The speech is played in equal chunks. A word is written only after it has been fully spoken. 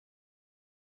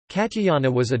Katyayana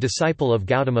was a disciple of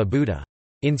Gautama Buddha.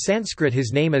 In Sanskrit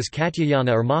his name is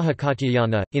Katyayana or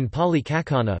Mahakatyayana, in Pali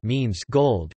Kakana means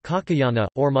gold, Kakayana,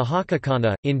 or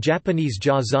Mahakakana, in Japanese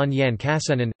Ja Zan Yan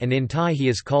Kasenan, and in Thai he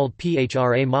is called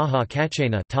Phra Maha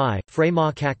Kachena Thai, Phra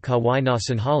Ma Kak Kawai Na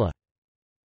Sanhala.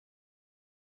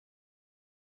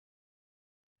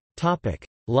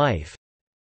 Life.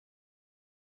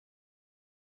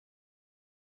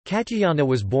 Katyayana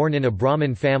was born in a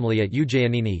Brahmin family at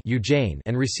Ujjaini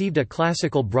and received a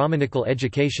classical Brahmanical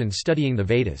education studying the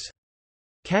Vedas.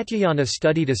 Katyayana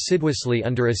studied assiduously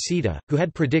under Asita, who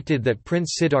had predicted that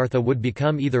Prince Siddhartha would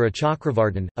become either a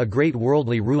Chakravartin, a great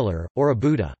worldly ruler, or a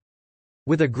Buddha.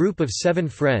 With a group of 7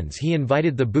 friends he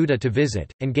invited the Buddha to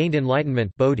visit, and gained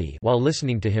enlightenment bodhi while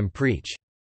listening to him preach.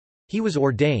 He was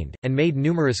ordained, and made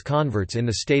numerous converts in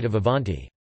the state of Avanti.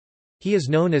 He is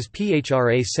known as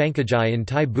Phra Sankajai in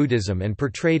Thai Buddhism and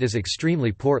portrayed as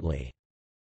extremely portly.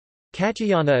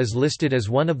 Katyayana is listed as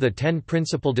one of the 10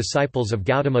 principal disciples of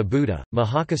Gautama Buddha,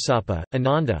 Mahakassapa,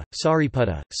 Ananda,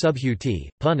 Sariputta, Subhuti,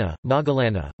 Punna,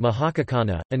 Moggallana,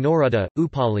 Mahakakana, Anuruddha,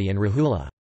 Upali and Rahula.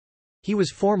 He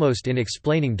was foremost in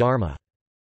explaining Dharma.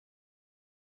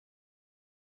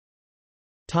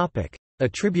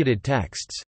 Attributed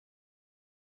texts.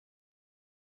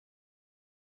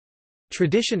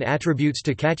 Tradition attributes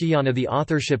to Katyayana the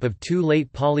authorship of 2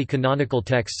 late Pali canonical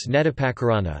texts,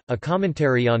 Netapakarana, a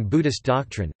commentary on Buddhist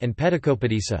doctrine, and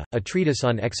Petakopadisa, a treatise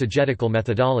on exegetical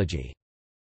methodology.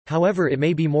 However, it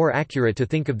may be more accurate to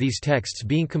think of these texts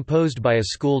being composed by a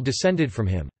school descended from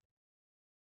him.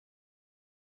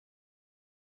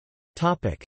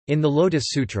 In the Lotus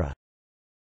Sutra.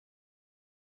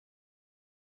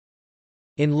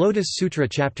 In Lotus Sutra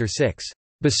Chapter 6,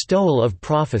 Bestowal of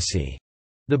Prophecy,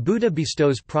 the Buddha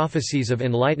bestows prophecies of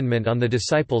enlightenment on the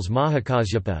disciples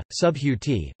Mahakasyapa,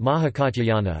 Subhuti,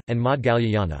 Mahakatyayana, and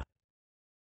Maudgalyayana.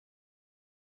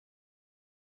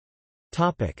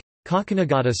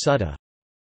 Kakinagata Sutta.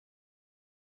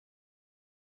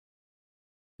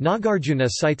 Nagarjuna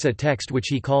cites a text which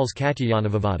he calls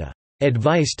Katyayanavavada,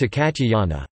 advice to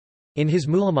Katyayana, in his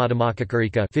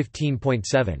Mulamadhyamakakarika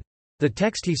 15.7. The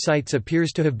text he cites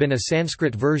appears to have been a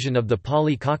Sanskrit version of the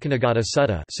Pali Kakinagata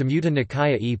Sutta, Samyutta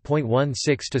Nikaya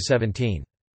E.16-17.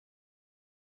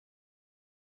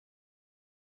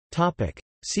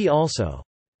 See also: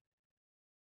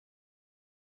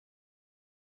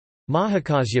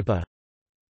 Mahakasyapa,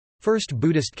 First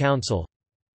Buddhist Council.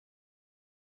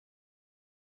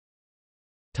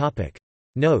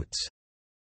 Notes.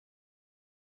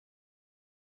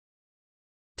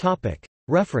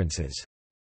 References.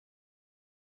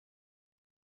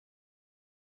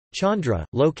 Chandra,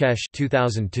 Lokesh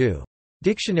 2002.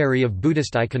 Dictionary of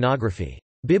Buddhist Iconography.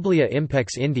 Biblia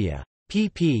Impex India.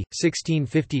 pp.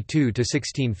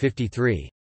 1652–1653.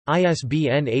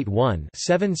 ISBN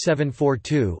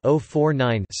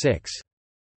 81-7742-049-6.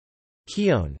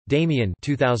 Keown, Damien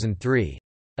 2003.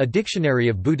 A Dictionary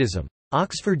of Buddhism.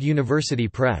 Oxford University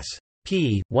Press.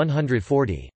 p.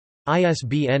 140.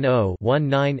 ISBN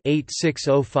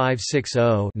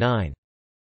 0-19-860560-9.